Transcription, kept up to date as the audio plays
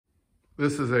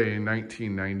This is a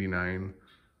 1999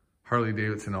 Harley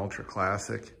Davidson Ultra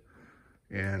Classic,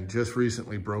 and just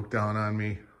recently broke down on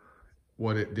me.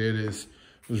 What it did is,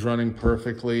 it was running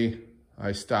perfectly.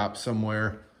 I stopped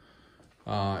somewhere,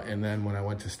 and then when I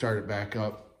went to start it back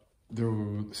up,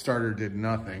 the starter did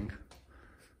nothing.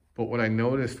 But what I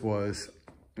noticed was,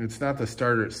 it's not the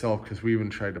starter itself, because we even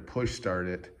tried to push start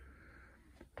it.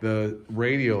 The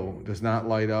radio does not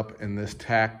light up, and this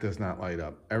Tach does not light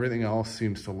up. Everything else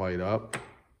seems to light up.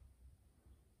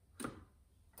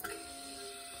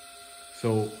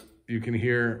 So you can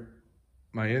hear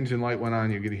my engine light went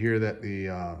on. You can hear that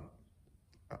the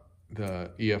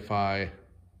EFI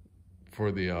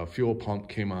for the fuel pump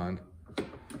came on.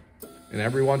 And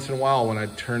every once in a while, when I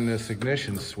turn this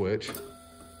ignition switch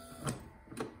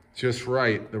just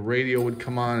right, the radio would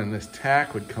come on and this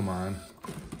Tach would come on.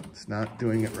 It's not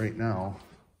doing it right now.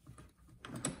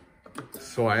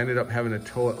 So I ended up having to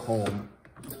tow it home.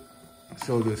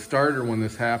 So the starter, when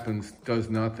this happens, does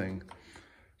nothing.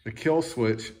 The kill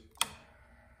switch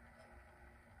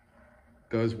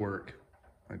does work.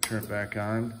 I turn it back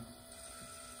on.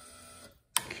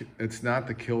 It's not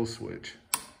the kill switch.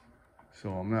 So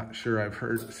I'm not sure. I've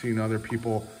seen other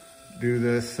people do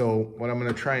this. So what I'm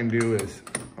gonna try and do is,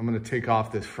 I'm gonna take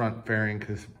off this front fairing,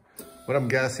 because what I'm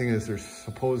guessing is there's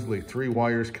supposedly 3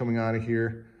 wires coming out of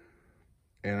here.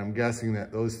 And I'm guessing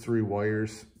that those 3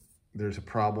 wires, there's a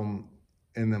problem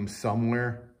in them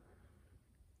somewhere.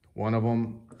 One of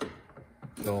them.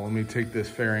 So let me take this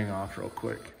fairing off real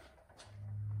quick.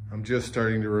 I'm just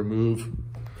starting to remove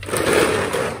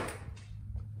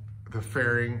the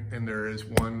fairing, and there is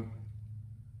one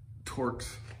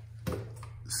Torx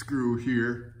screw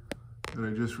here that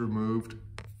I just removed.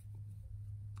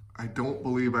 I don't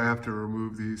believe I have to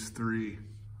remove these 3.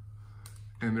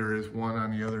 And there is one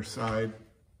on the other side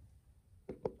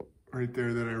right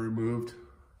there that I removed.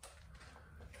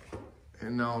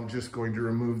 And now I'm just going to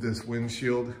remove this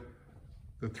windshield,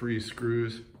 the 3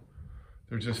 screws.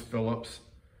 They're just Phillips.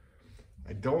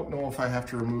 I don't know if I have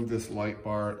to remove this light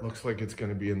bar. It looks like it's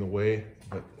gonna be in the way,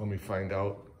 but let me find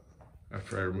out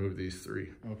after I remove these 3.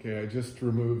 Okay, I just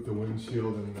removed the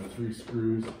windshield and the 3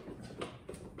 screws.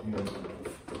 And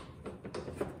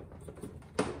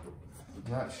I'm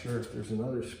not sure if there's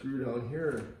another screw down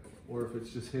here or if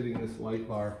it's just hitting this light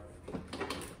bar.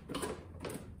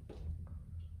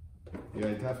 Yeah,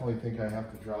 I definitely think I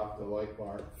have to drop the light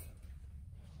bar.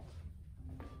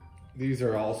 These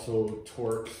are also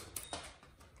Torx.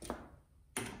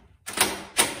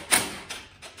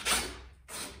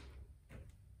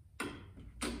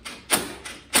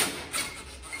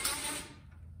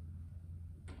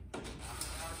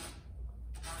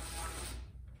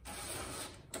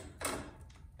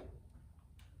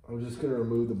 I'm just going to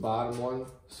remove the bottom one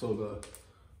so the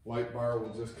light bar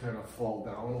will just kind of fall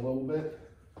down a little bit.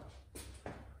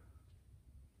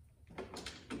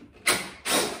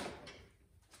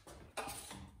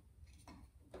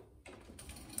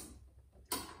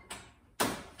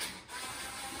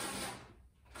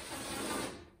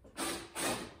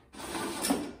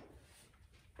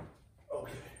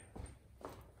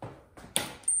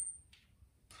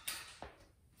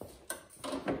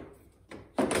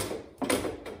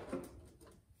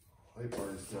 Light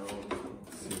bar's down.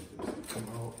 Let's see if this will come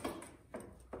out.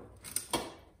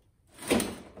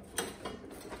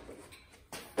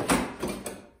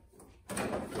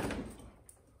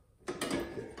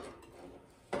 Okay.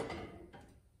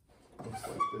 Looks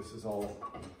like this is all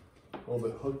a little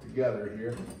bit hooked together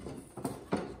here.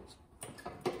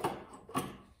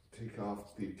 Take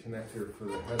off the connector for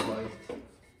the headlight.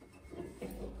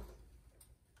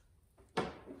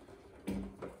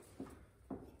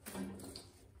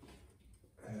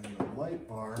 Light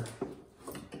bar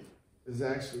is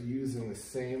actually using the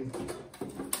same.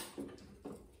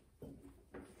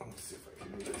 Let's see if I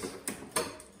can do this.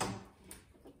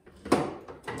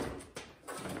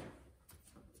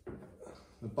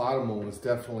 The bottom one was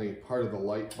definitely part of the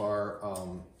light bar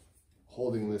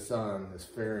holding this on, this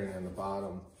fairing on the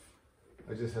bottom.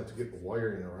 I just have to get the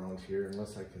wiring around here,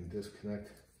 unless I can disconnect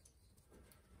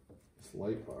this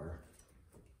light bar.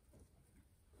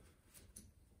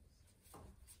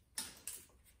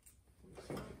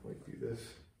 Might be this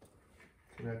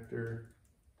connector.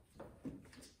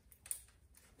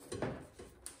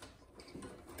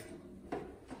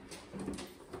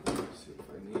 Let's see if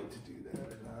I need to do that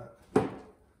or not.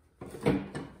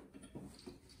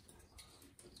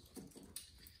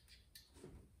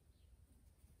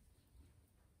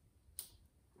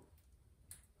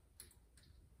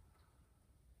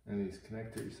 And these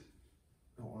connectors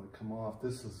don't want to come off.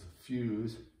 This is a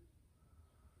fuse.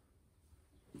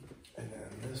 And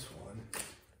then this one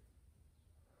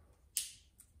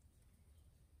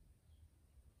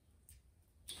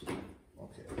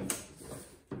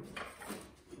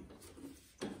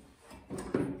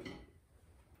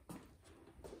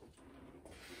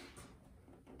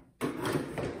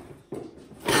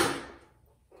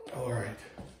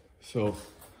So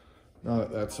now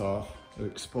that that's off, it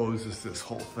exposes this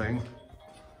whole thing.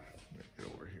 Get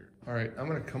over here. All right, I'm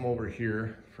gonna come over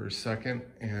here for a second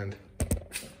and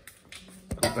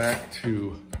go back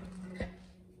to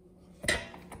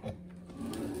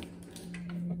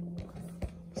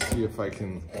see if I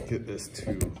can get this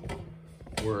to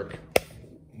work,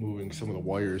 moving some of the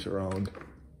wires around.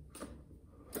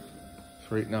 So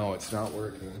right now it's not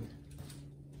working.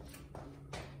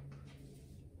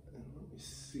 And let me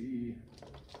see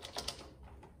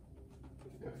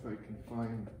if I can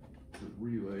find the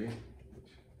relay,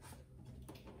 which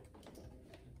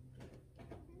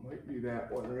might be that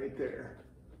one right there.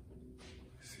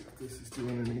 See if this is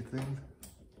doing anything.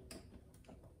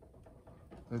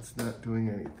 That's not doing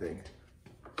anything.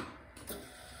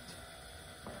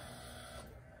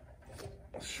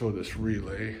 Let's show this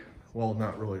relay. Well,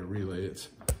 not really a relay, it's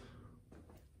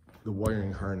the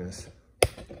wiring harness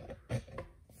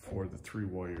for the 3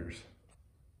 wires.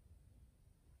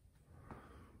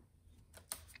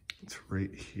 It's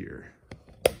right here.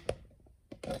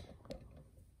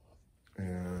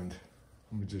 And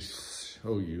let me just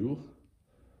show you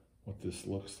what this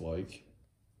looks like.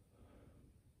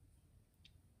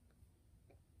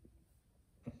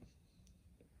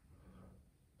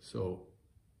 So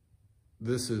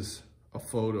this is a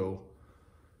photo.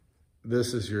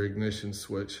 This is your ignition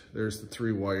switch. There's the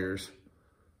 3 wires.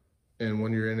 And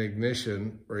when you're in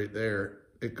ignition right there,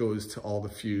 it goes to all the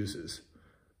fuses.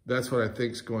 That's what I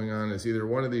think is going on, is either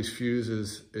one of these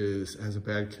fuses has a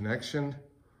bad connection,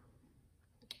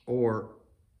 or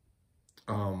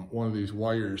one of these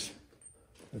wires.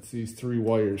 It's these 3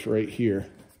 wires right here.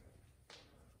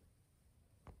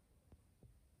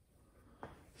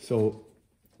 So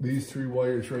these 3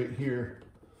 wires right here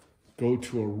go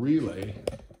to a relay.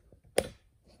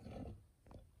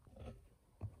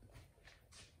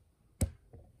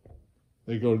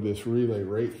 They go to this relay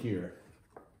right here.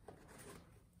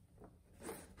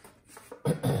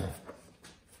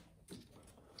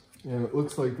 And it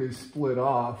looks like they split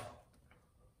off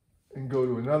and go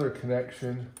to another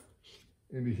connection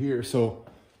into here. So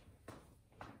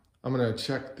I'm gonna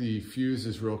check the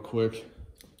fuses real quick.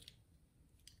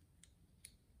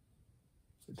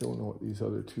 I don't know what these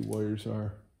other 2 wires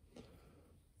are,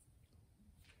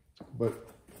 but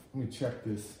let me check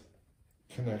this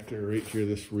connector right here,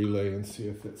 this relay, and see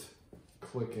if it's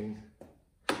clicking.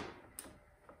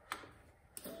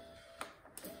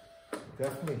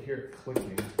 Definitely hear it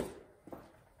clicking. I'm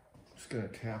just gonna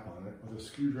tap on it with a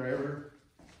screwdriver.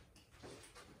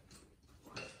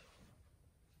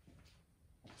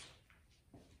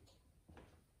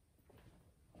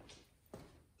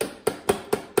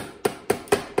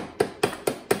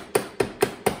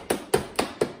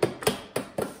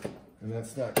 And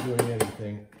that's not doing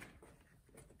anything.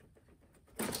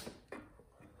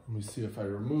 Let me see if I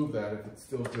remove that, if it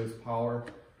still gives power.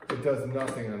 It does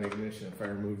nothing on ignition if I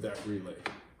remove that relay.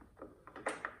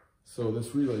 So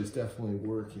this relay is definitely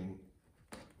working.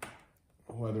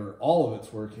 Whether all of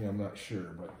it's working, I'm not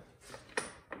sure, but.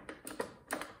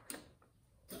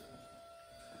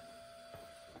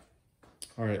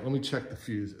 All right, let me check the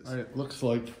fuses. All right, it looks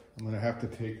like I'm gonna have to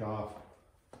take off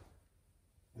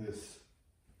this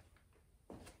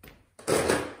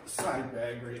side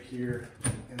bag right here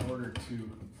in order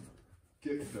to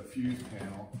get to the fuse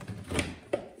panel,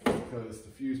 because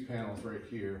the fuse panel is right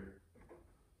here.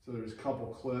 So there's a couple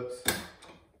clips,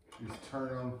 you just turn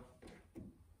them,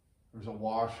 there's a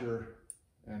washer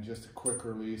and just a quick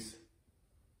release.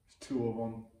 There's 2 of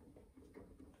them.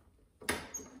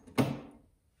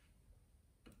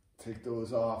 Take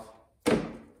those off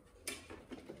and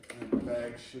the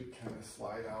bag should kind of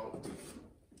slide out.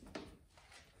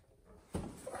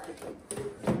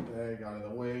 Bag out of the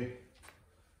way.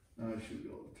 Now I should be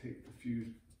able to take the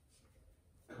fuse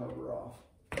cover off.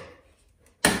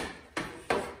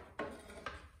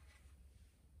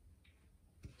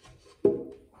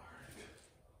 Alright.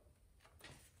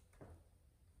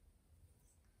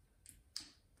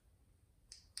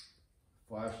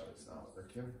 Flashlight's not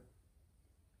working.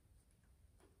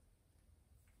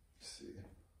 Let's see.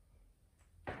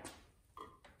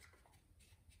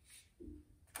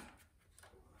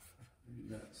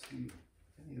 Not see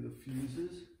any of the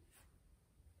fuses.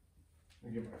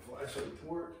 Let me get my flashlight to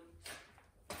work.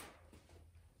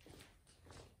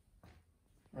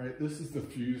 All right, this is the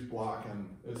fuse block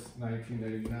on this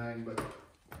 1999, but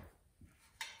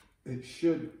it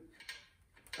should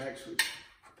actually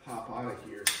pop out of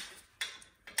here.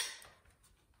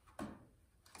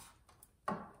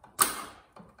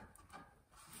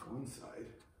 One side.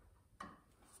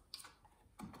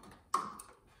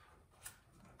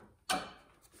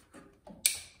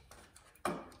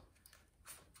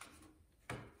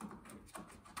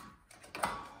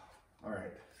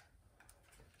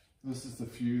 This is the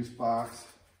fuse box.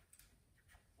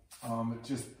 It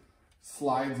just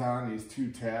slides on these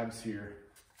two tabs here.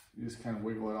 You just kind of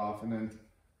wiggle it off, and then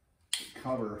the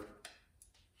cover.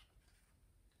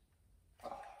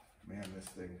 Oh, man, this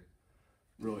thing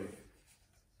really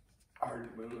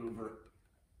hard to maneuver.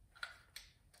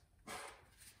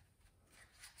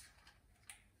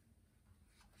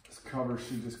 This cover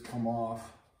should just come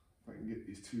off. If I can get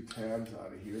these two tabs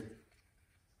out of here.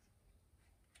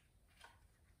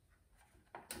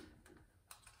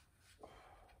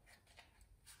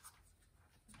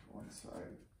 One side.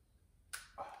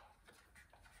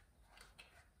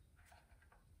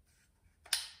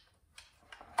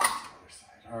 Other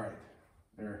side. All right,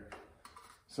 there.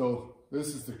 So this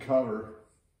is the cover,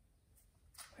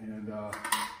 and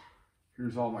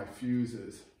here's all my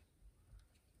fuses.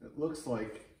 It looks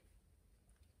like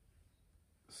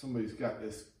somebody's got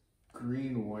this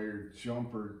green wire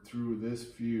jumper through this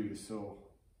fuse, so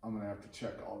I'm gonna have to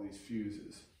check all these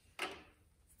fuses.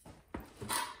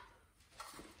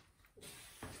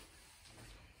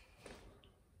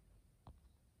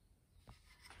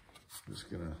 I'm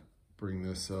just gonna bring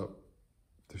this up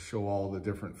to show all the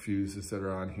different fuses that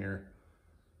are on here.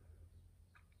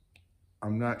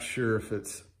 I'm not sure if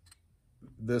it's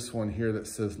this one here that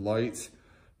says lights.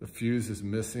 The fuse is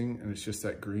missing and it's just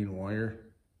that green wire.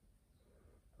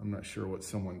 I'm not sure what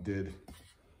someone did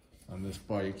on this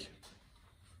bike.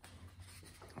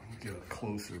 I'll get a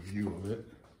closer view of it.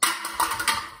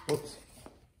 Whoops.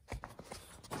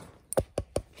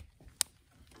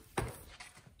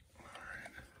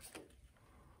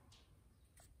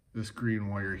 This green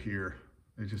wire here,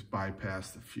 they just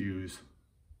bypassed the fuse.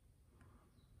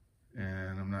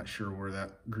 And I'm not sure where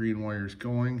that green wire is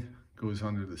going. Goes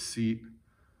under the seat.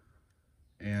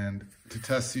 And to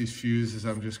test these fuses,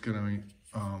 I'm just gonna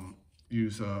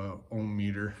use a ohm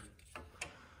meter.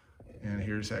 And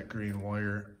here's that green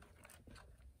wire.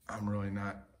 I'm really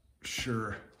not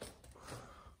sure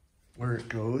where it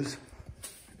goes,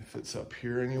 if it's up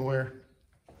here anywhere.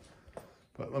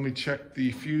 But let me check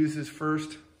the fuses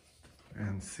first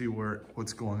and see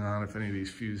what's going on, if any of these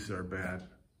fuses are bad.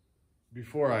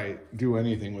 Before I do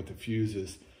anything with the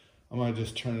fuses, I'm gonna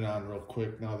just turn it on real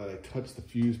quick now that I touched the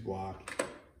fuse block.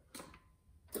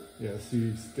 Yeah,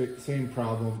 see, same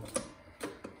problem.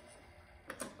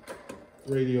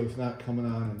 Radio's not coming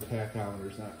on and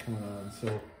tachometer's not coming on,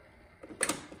 so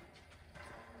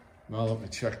now let me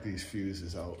check these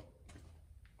fuses out.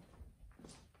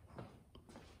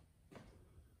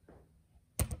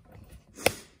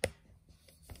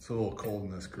 It's a little cold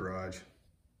in this garage.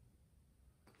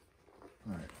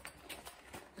 All right,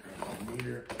 turn on the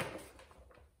meter.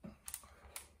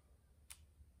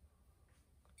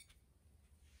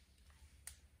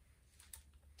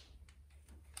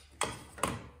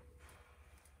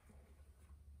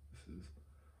 This is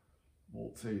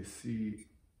volts AC,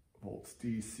 volts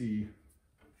DC.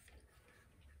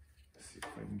 Let's see if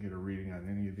I can get a reading on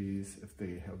any of these, if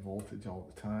they have voltage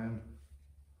all the time.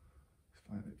 Let's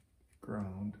find it.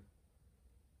 Ground.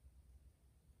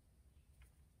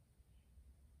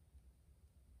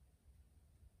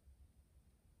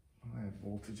 I have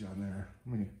voltage on there.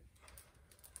 Let me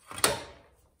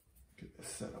get this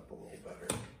set up a little better.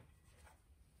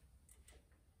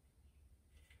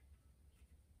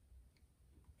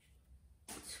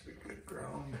 This should be good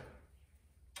ground.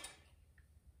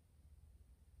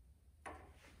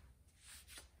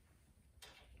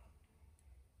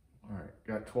 All right,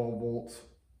 got 12 volts.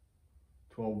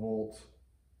 12 volts,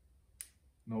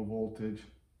 no voltage,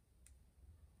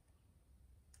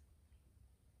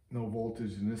 no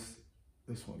voltage, and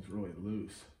this one's really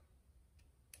loose.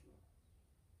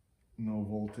 No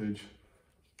voltage,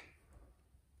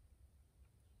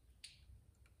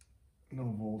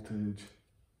 no voltage,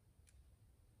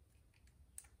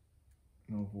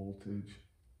 no voltage,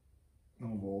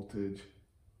 no voltage.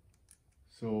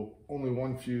 So only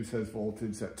one fuse has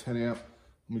voltage at 10 amp.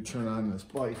 Let me turn on this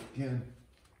bike again.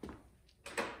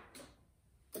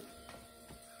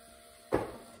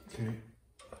 Okay,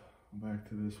 back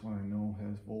to this one I know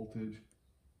has voltage.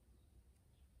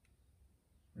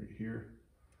 Right here,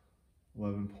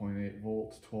 11.8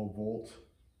 volts, 12 volts.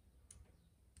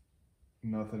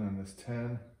 Nothing on this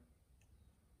 10.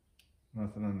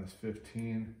 Nothing on this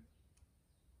 15.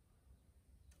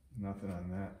 Nothing on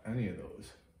that, any of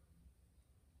those.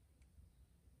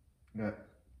 Got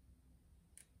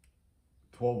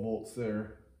 12 volts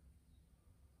there,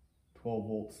 12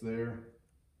 volts there,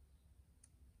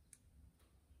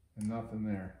 and nothing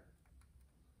there.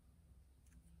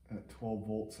 Got 12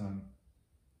 volts on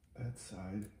that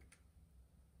side.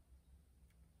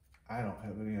 I don't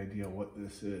have any idea what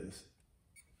this is.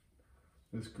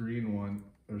 This green one,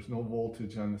 there's no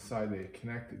voltage on the side they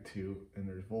connected to, and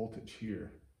there's voltage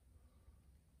here.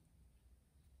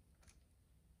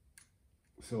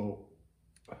 So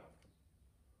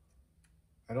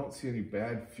I don't see any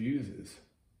bad fuses.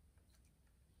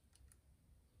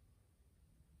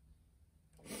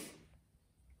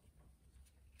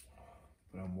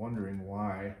 But I'm wondering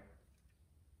why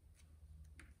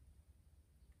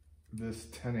this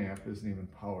 10 amp isn't even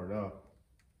powered up.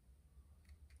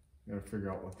 Gotta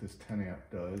figure out what this 10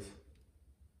 amp does.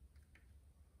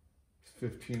 This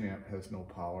 15 amp has no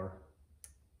power.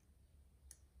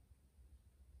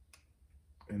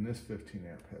 And this 15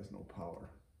 amp has no power.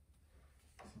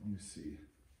 So let me see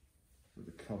where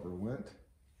the cover went.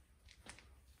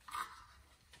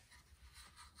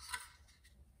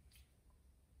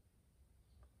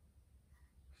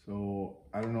 So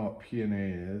I don't know what P&A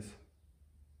is.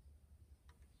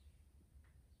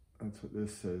 That's what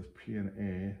this says, P&A,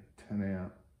 10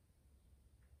 amp.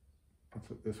 That's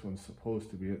what this one's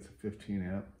supposed to be. It's a 15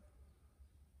 amp.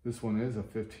 This one is a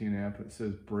 15 amp. It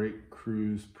says brake,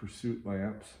 cruise, pursuit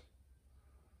lamps.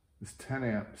 This 10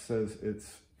 amp says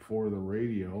it's for the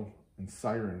radio and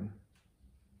siren.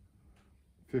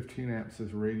 15 amp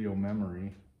says radio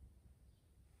memory.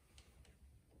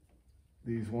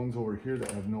 These ones over here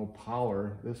that have no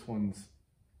power, this one's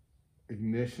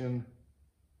ignition,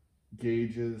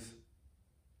 gauges,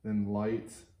 then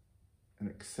lights, and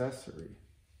accessory.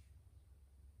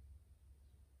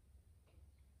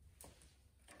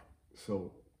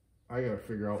 So I gotta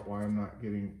figure out why I'm not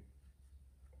getting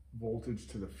voltage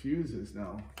to the fuses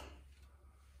now.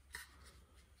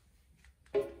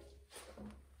 Okay,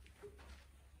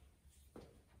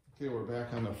 we're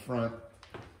back on the front.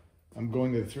 I'm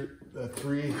going to the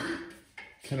three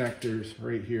connectors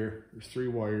right here. There's 3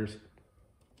 wires.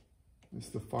 This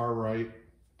is the far right.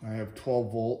 I have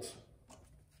 12 volts.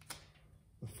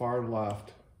 The far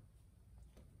left,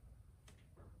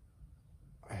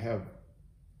 I have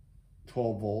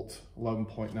 12 volts,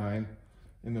 11.9.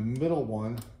 In the middle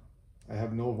one, I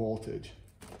have no voltage.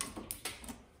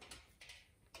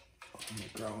 Oh, my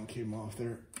ground came off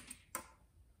there.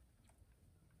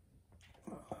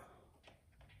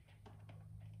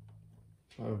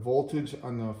 So I have voltage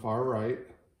on the far right,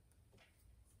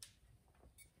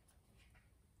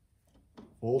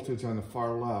 voltage on the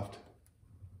far left,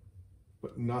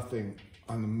 but nothing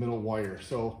on the middle wire.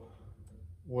 So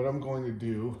what I'm going to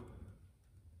do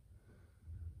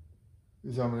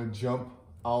is I'm going to jump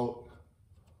out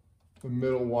the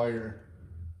middle wire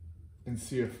and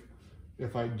see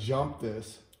if I jump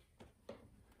this,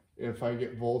 if I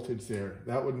get voltage there.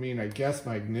 That would mean, I guess,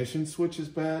 my ignition switch is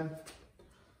bad.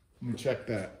 Let me check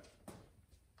that.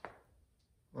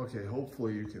 Okay,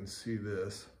 hopefully you can see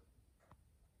this.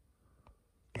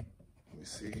 Let me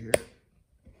see here.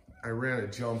 I ran a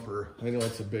jumper. I know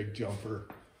it's a big jumper.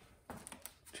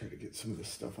 Try to get some of this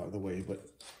stuff out of the way, but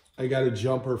I got a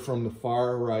jumper from the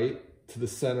far right to the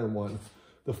center one.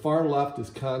 The far left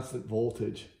is constant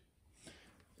voltage.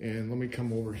 And let me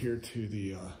come over here to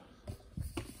the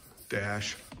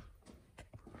dash.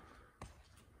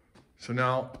 So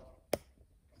now,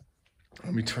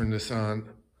 let me turn this on.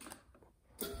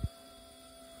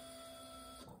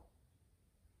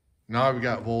 Now I've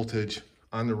got voltage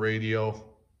on the radio.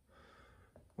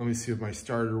 Let me see if my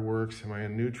starter works. Am I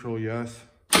in neutral? Yes.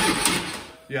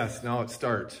 Yes, now it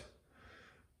starts.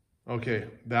 Okay,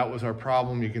 that was our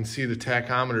problem. You can see the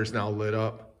tachometer is now lit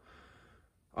up.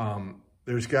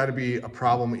 There's got to be a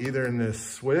problem either in this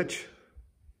switch.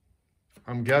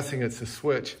 I'm guessing it's a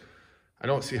switch. I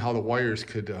don't see how the wires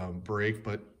could break,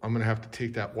 but I'm gonna have to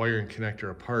take that wiring connector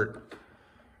apart.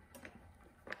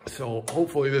 So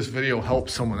hopefully this video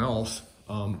helps someone else.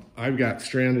 I've got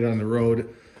stranded on the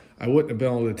road. I wouldn't have been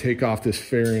able to take off this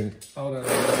fairing out on the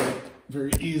road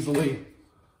very easily.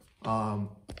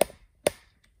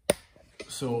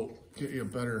 So get you a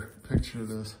better picture of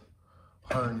this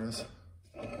harness.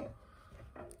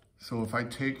 So if I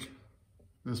take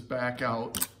this back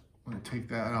out, I'm gonna take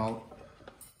that out.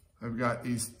 I've got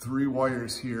these 3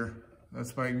 wires here.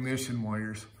 That's my ignition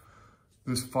wires.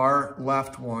 This far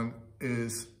left one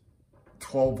is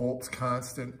 12 volts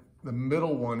constant. The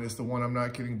middle one is the one I'm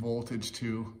not getting voltage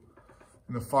to.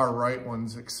 And the far right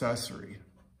one's accessory.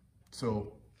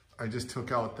 So I just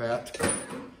took out that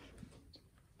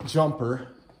jumper.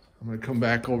 I'm gonna come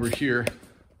back over here.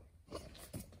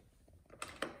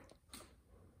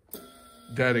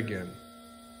 Dead again.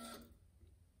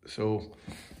 So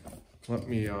let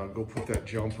me go put that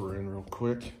jumper in real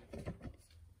quick.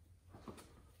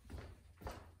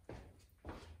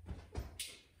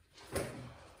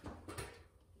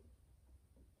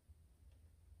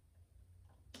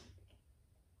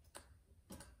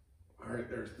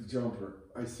 there's the jumper.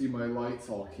 I see my lights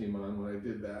all came on when I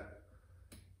did that.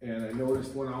 And I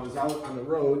noticed when I was out on the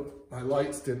road, my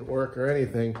lights didn't work or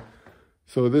anything.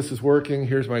 So this is working.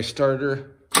 Here's my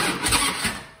starter.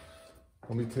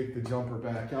 Let me take the jumper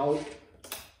back out.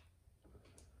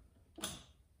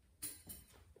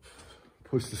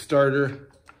 Push the starter.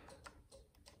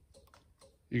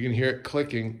 You can hear it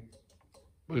clicking,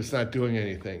 but it's not doing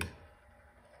anything.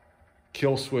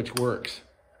 Kill switch works.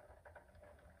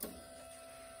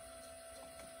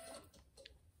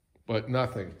 But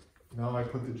nothing. Now I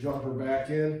put the jumper back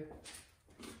in.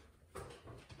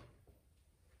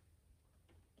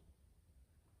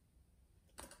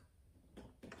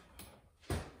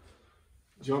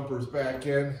 Jumper's back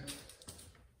in.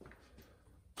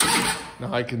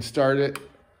 Now I can start it.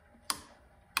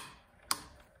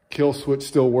 Kill switch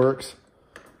still works.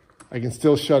 I can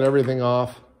still shut everything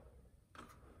off.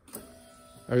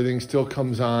 Everything still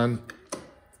comes on.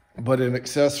 But in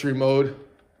accessory mode,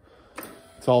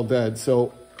 it's all dead.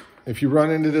 So if you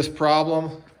run into this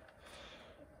problem,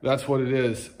 that's what it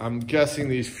is. I'm guessing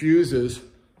these fuses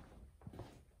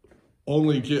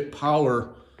only get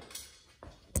power.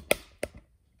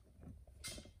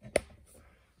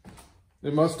 They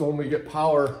must only get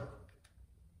power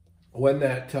when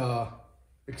that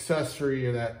accessory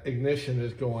or that ignition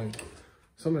is going.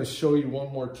 So I'm going to show you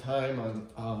one more time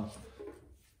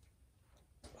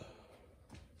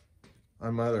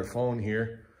on my other phone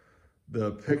here,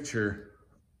 the picture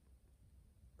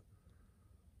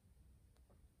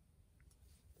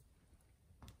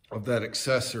of that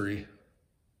accessory.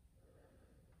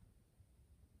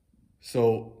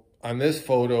 So on this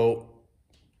photo,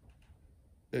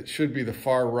 it should be the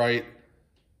far right,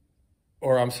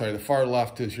 or I'm sorry, the far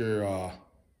left is your, let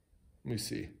me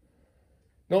see.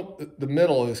 Nope, the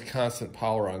middle is constant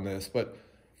power on this, but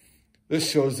this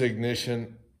shows the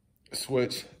ignition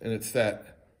switch, and it's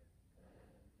that,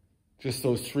 just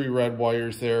those 3 red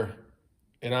wires there.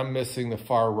 And I'm missing the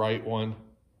far right one,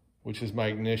 which is my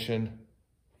ignition.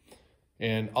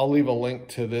 And I'll leave a link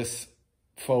to this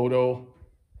photo.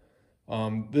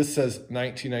 This says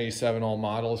 1997 all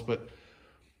models, but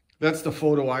that's the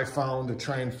photo I found to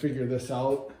try and figure this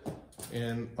out.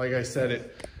 And like I said,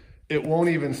 it won't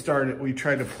even start it. We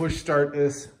tried to push start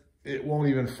this. It won't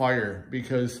even fire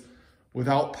because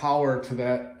without power to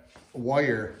that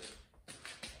wire,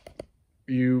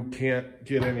 you can't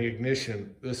get any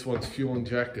ignition. This one's fuel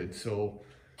injected. So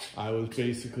I was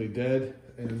basically dead.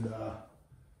 And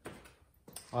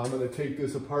I'm gonna take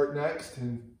this apart next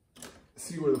and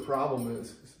see where the problem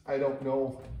is. I don't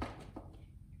know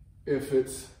if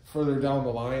it's further down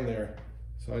the line there.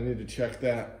 So I need to check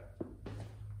that.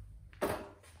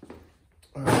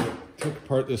 All right, took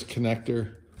apart this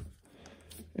connector,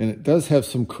 and it does have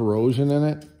some corrosion in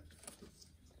it.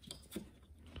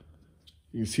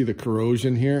 You can see the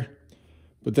corrosion here,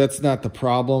 but that's not the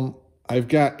problem. I've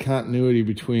got continuity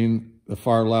between the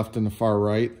far left and the far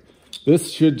right.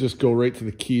 This should just go right to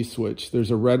the key switch.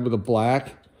 There's a red with a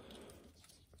black,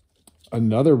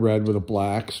 another red with a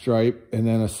black stripe, and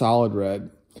then a solid red.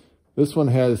 This one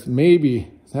has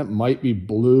maybe, that might be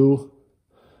blue,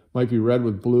 might be red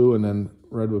with blue and then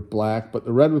red with black, but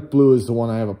the red with blue is the one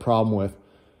I have a problem with.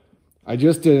 I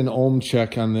just did an ohm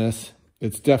check on this.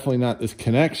 It's definitely not this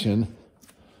connection,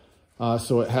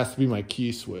 so it has to be my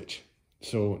key switch.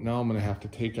 So now I'm gonna have to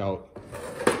take out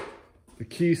the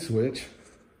key switch,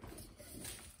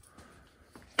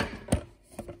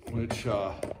 which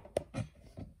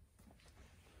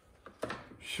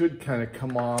should kind of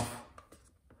come off.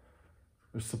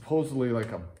 There's supposedly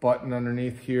like a button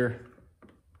underneath here.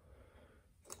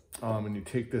 And you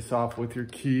take this off with your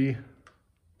key.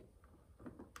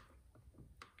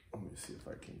 Let me see if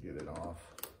I can get it off.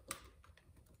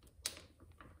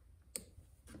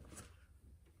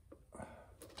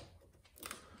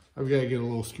 I've got to get a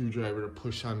little screwdriver to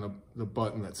push on the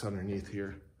button that's underneath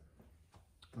here.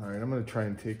 All right, I'm going to try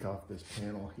and take off this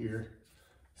panel here.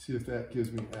 See if that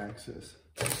gives me access.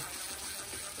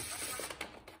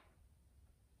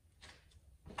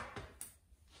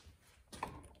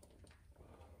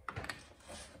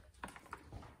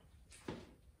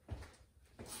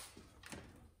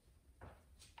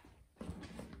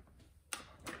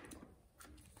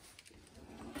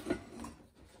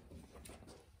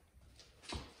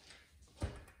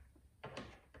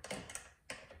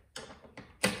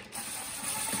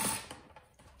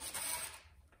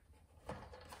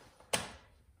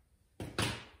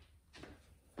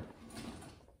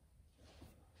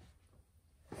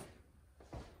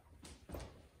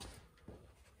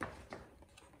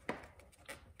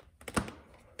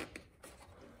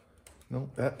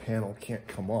 Nope, that panel can't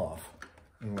come off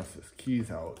unless this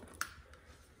key's out.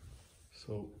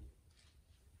 So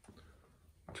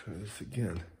try this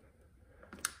again.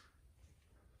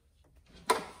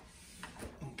 Okay,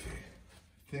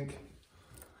 I think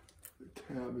the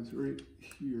tab is right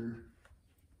here.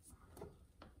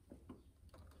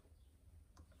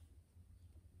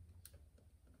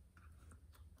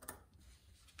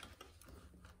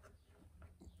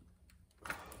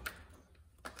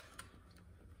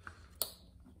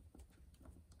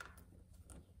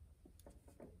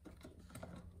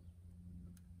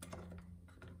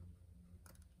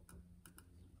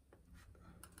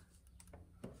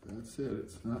 That's it,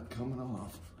 it's not coming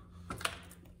off.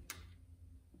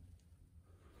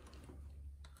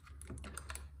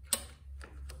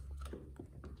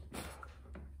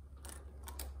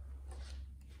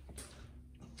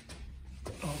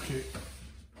 Okay,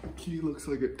 the key looks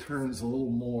like it turns a little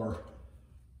more.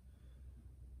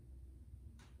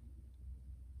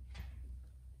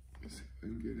 Let's see if I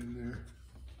can get in there.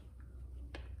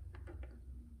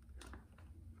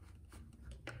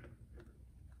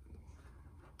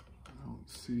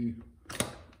 See,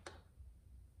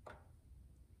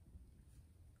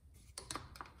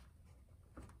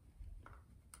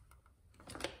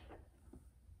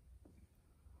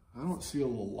 I don't see a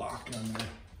little lock on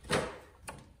there,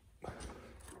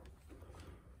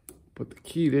 but the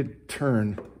key did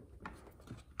turn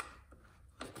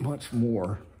much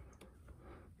more.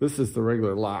 This is the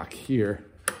regular lock here.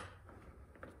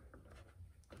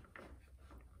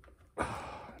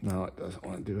 No, it doesn't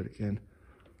want to do it again.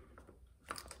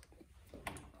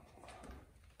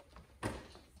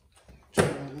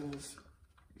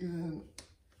 Again.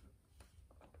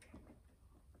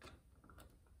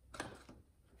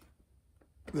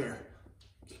 There.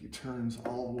 Key turns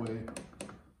all the way.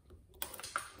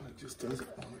 It just doesn't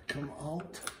want to come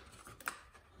out.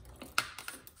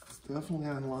 It's definitely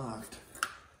unlocked.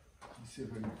 Let's see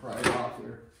if I can pry it off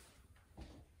here.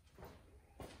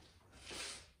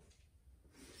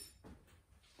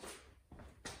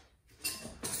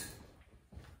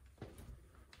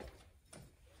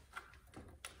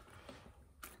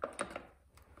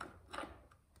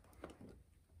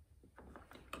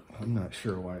 I'm not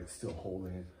sure why it's still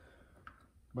holding it,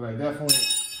 but I definitely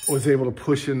was able to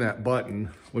push in that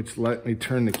button, which let me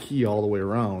turn the key all the way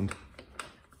around.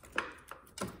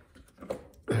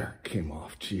 There, it came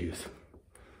off, jeez.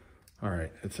 All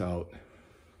right, it's out.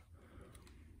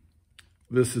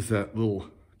 This is that little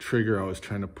trigger I was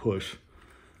trying to push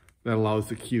that allows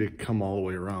the key to come all the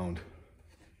way around.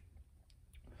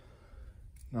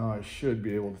 Now I should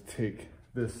be able to take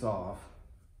this off.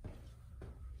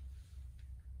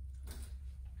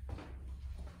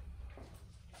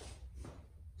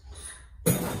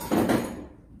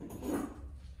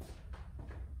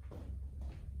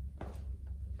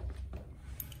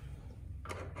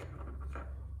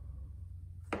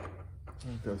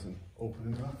 It doesn't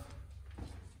open it up.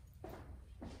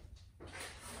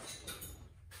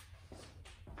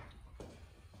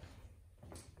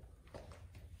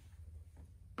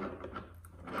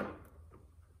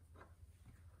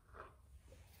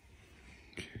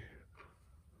 Okay.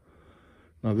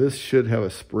 Now this should have a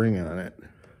spring on it.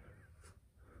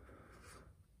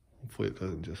 Hopefully it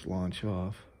doesn't just launch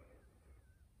off.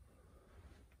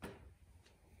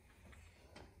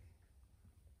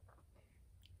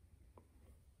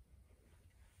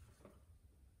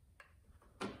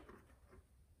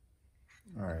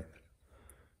 All right,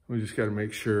 we just got to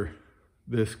make sure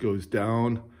this goes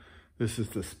down. This is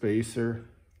the spacer.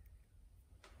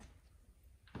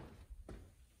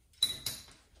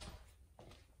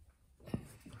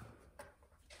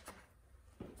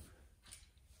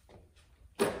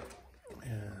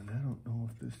 And I don't know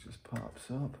if this just pops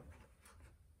up.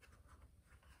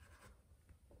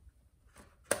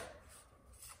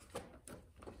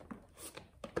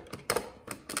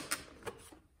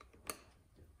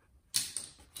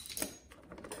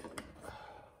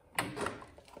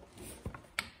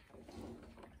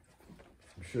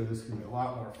 I'm sure this can be a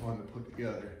lot more fun to put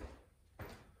together.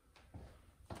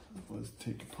 Let's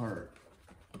take apart.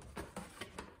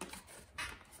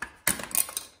 Oh,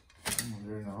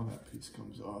 there, now that piece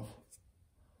comes off.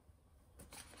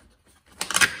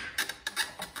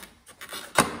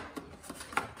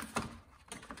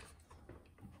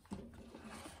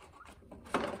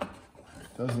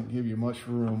 It doesn't give you much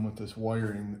room with this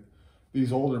wiring.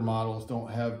 These older models don't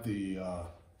have the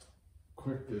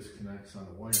quick disconnects on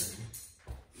the wiring.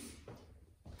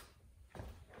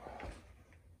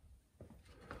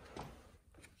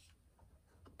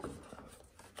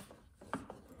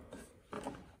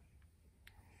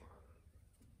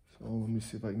 So let me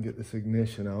see if I can get this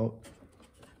ignition out.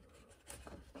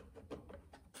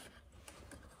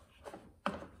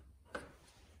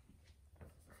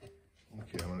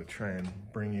 try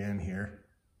and bring you in here.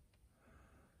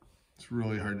 It's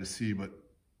really hard to see, but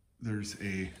there's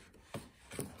a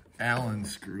Allen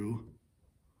screw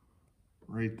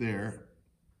right there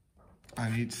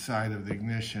on each side of the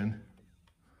ignition.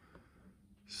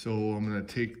 So I'm going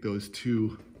to take those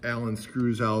two Allen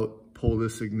screws out, pull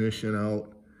this ignition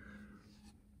out,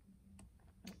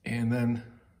 and then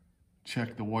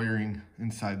check the wiring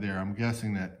inside there. I'm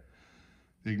guessing that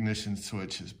the ignition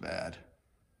switch is bad.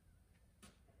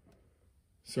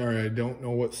 Sorry, I don't know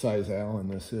what size Allen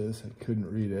this is. I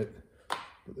couldn't read it,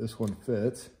 but this one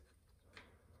fits.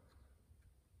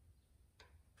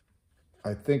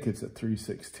 I think it's a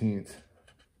 3/16.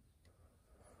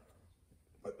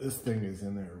 But this thing is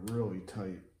in there really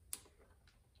tight.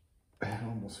 It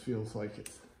almost feels like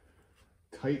it's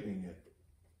tightening it.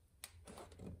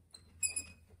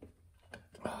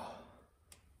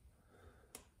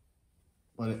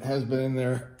 But it has been in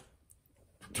there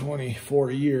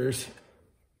 24 years.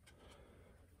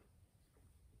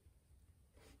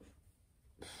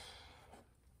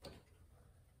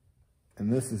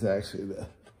 And this is actually the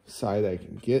side I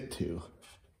can get to.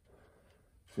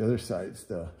 The other side's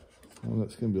the one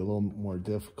that's going to be a little more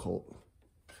difficult.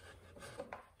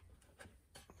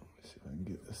 Let's see if I can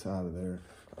get this out of there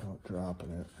without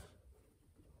dropping it.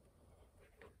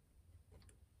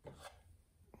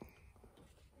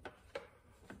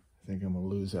 I think I'm going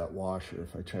to lose that washer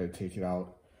if I try to take it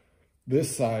out.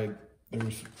 This side,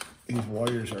 these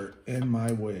wires are in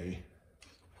my way.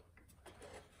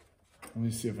 Let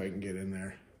me see if I can get in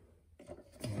there.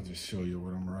 I'll just show you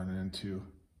what I'm running into.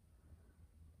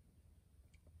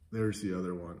 There's the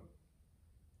other one.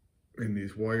 And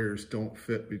these wires don't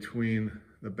fit between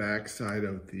the back side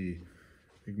of the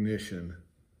ignition.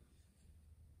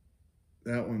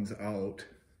 That one's out.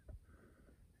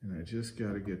 And I just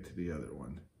got to get to the other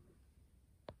one.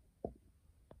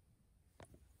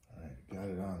 All right, got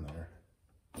it on there.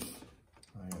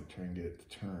 I got to try and get it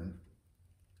to turn.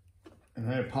 And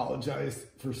I apologize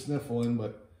for sniffling,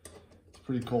 but it's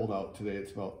pretty cold out today.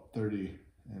 It's about 30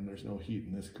 and there's no heat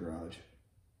in this garage.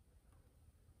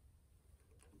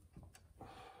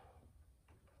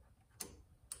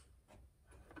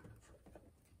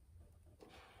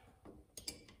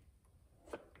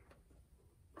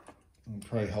 It would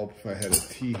probably help if I had a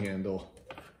T-handle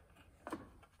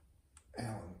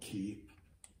Allen key.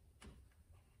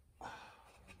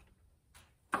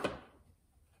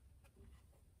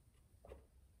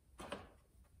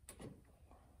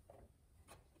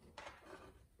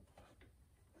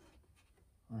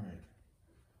 All right,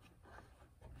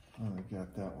 oh, I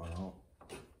got that one out.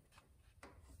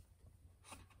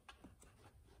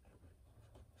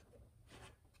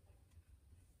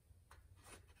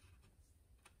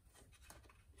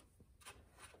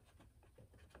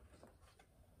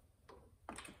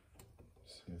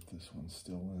 See if this one's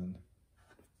still in.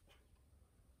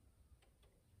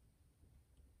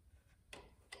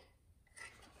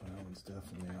 That one's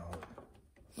definitely out.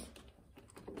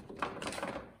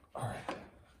 All right,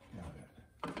 got it.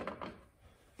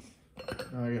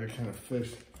 Now I gotta kind of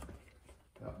fish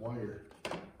that wire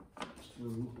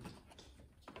through.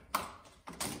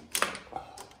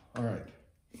 All right,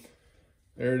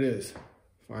 there it is,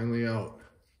 finally out.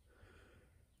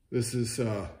 This is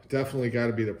definitely got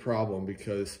to be the problem,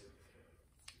 because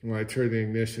when I turn the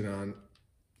ignition on,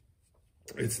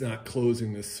 it's not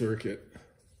closing this circuit.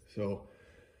 So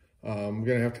I'm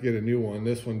gonna have to get a new one.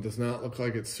 This one does not look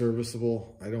like it's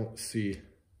serviceable. I don't see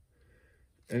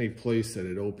any place that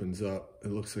it opens up. It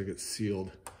looks like it's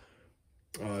sealed.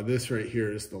 This right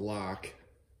here is the lock.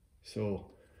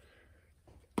 So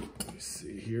let me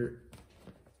see here.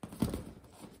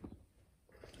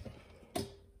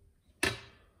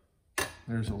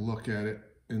 There's a look at it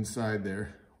inside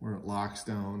there where it locks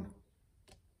down.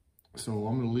 So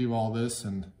I'm gonna leave all this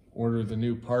and order the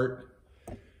new part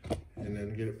and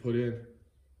then get it put in.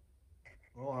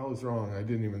 Oh, I was wrong. I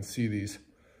didn't even see these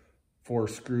 4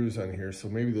 screws on here. So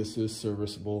maybe this is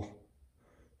serviceable.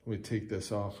 Let me take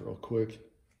this off real quick.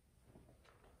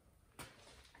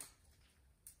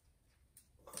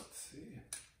 Let's see.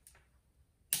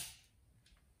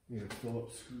 Need a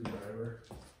Phillips screwdriver.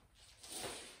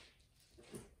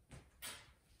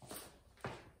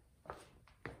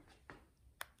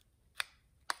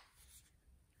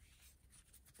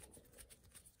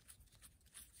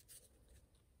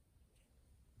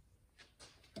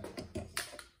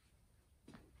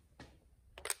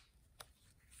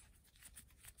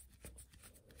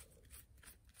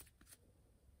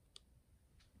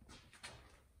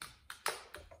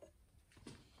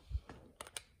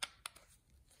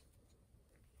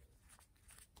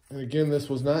 And again, this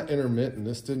was not intermittent.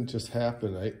 This didn't just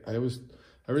happen.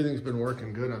 I Everything's been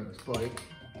working good on this bike,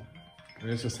 and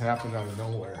it just happened out of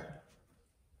nowhere.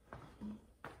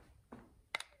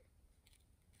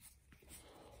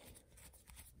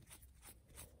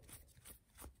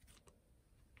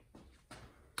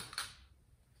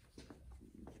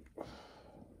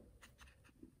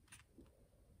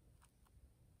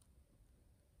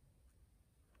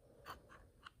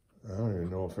 I don't even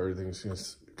know if everything's gonna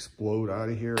explode out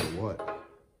of here or what.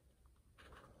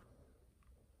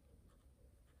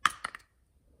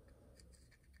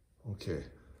 Okay,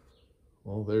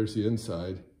 well, there's the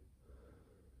inside.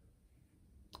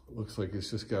 Looks like it's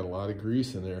just got a lot of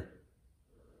grease in there.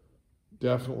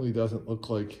 Definitely doesn't look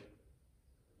like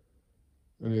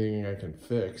anything I can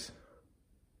fix.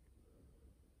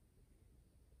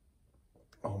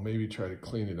 I'll maybe try to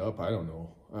clean it up, I don't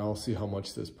know. I'll see how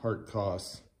much this part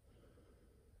costs.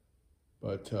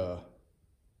 But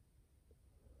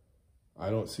I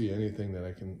don't see anything that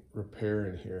I can repair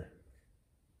in here.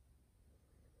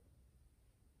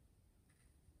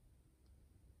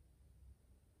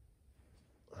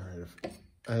 All right,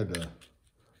 I had to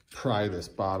pry this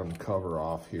bottom cover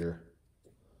off here.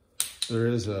 There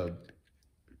is a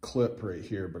clip right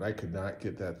here, but I could not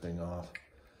get that thing off.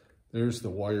 There's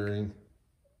the wiring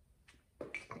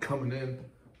coming in.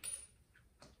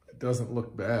 It doesn't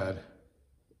look bad.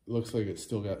 It looks like it's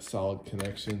still got solid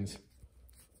connections.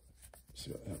 Let's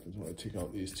see what happens when I take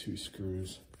out these two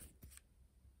screws.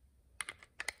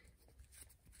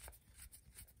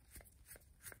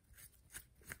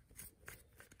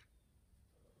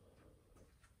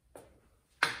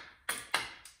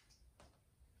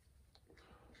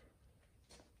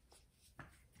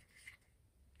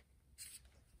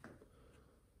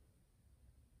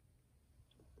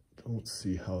 Don't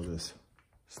see how this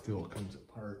still comes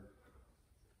apart.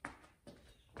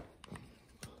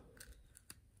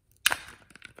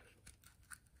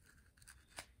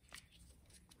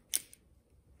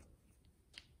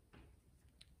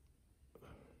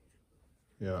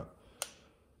 Yeah.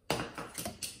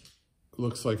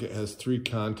 Looks like it has 3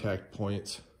 contact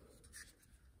points.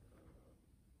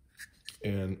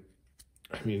 And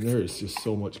I mean, there is just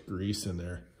so much grease in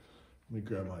there. Let me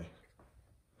grab my,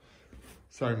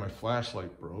 sorry, my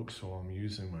flashlight broke, so I'm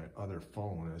using my other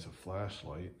phone as a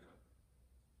flashlight.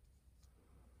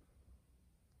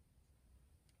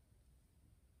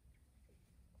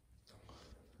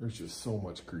 There's just so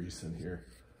much grease in here.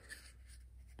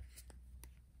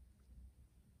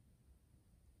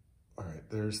 All right,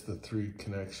 there's the 3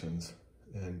 connections,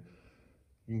 and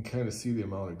you can kind of see the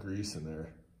amount of grease in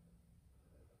there.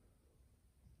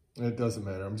 And it doesn't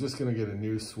matter. I'm just gonna get a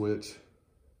new switch,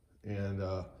 and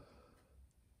it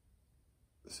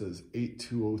says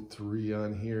 8203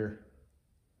 on here.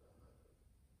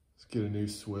 Let's get a new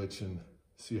switch and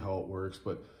see how it works.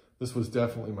 But this was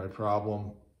definitely my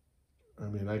problem. I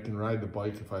mean, I can ride the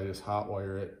bike if I just hot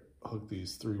wire it, hook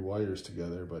these 3 wires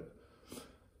together, but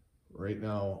right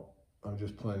now I'm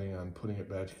just planning on putting it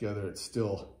back together. It's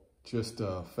still just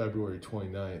February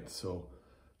 29th, so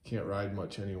can't ride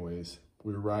much anyways.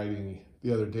 We were riding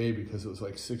the other day because it was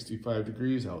like 65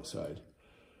 degrees outside.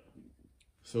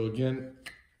 So again,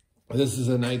 this is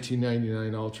a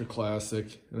 1999 Ultra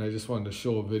Classic, and I just wanted to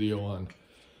show a video on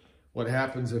what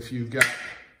happens if you've got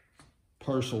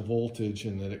partial voltage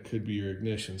and that it could be your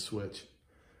ignition switch.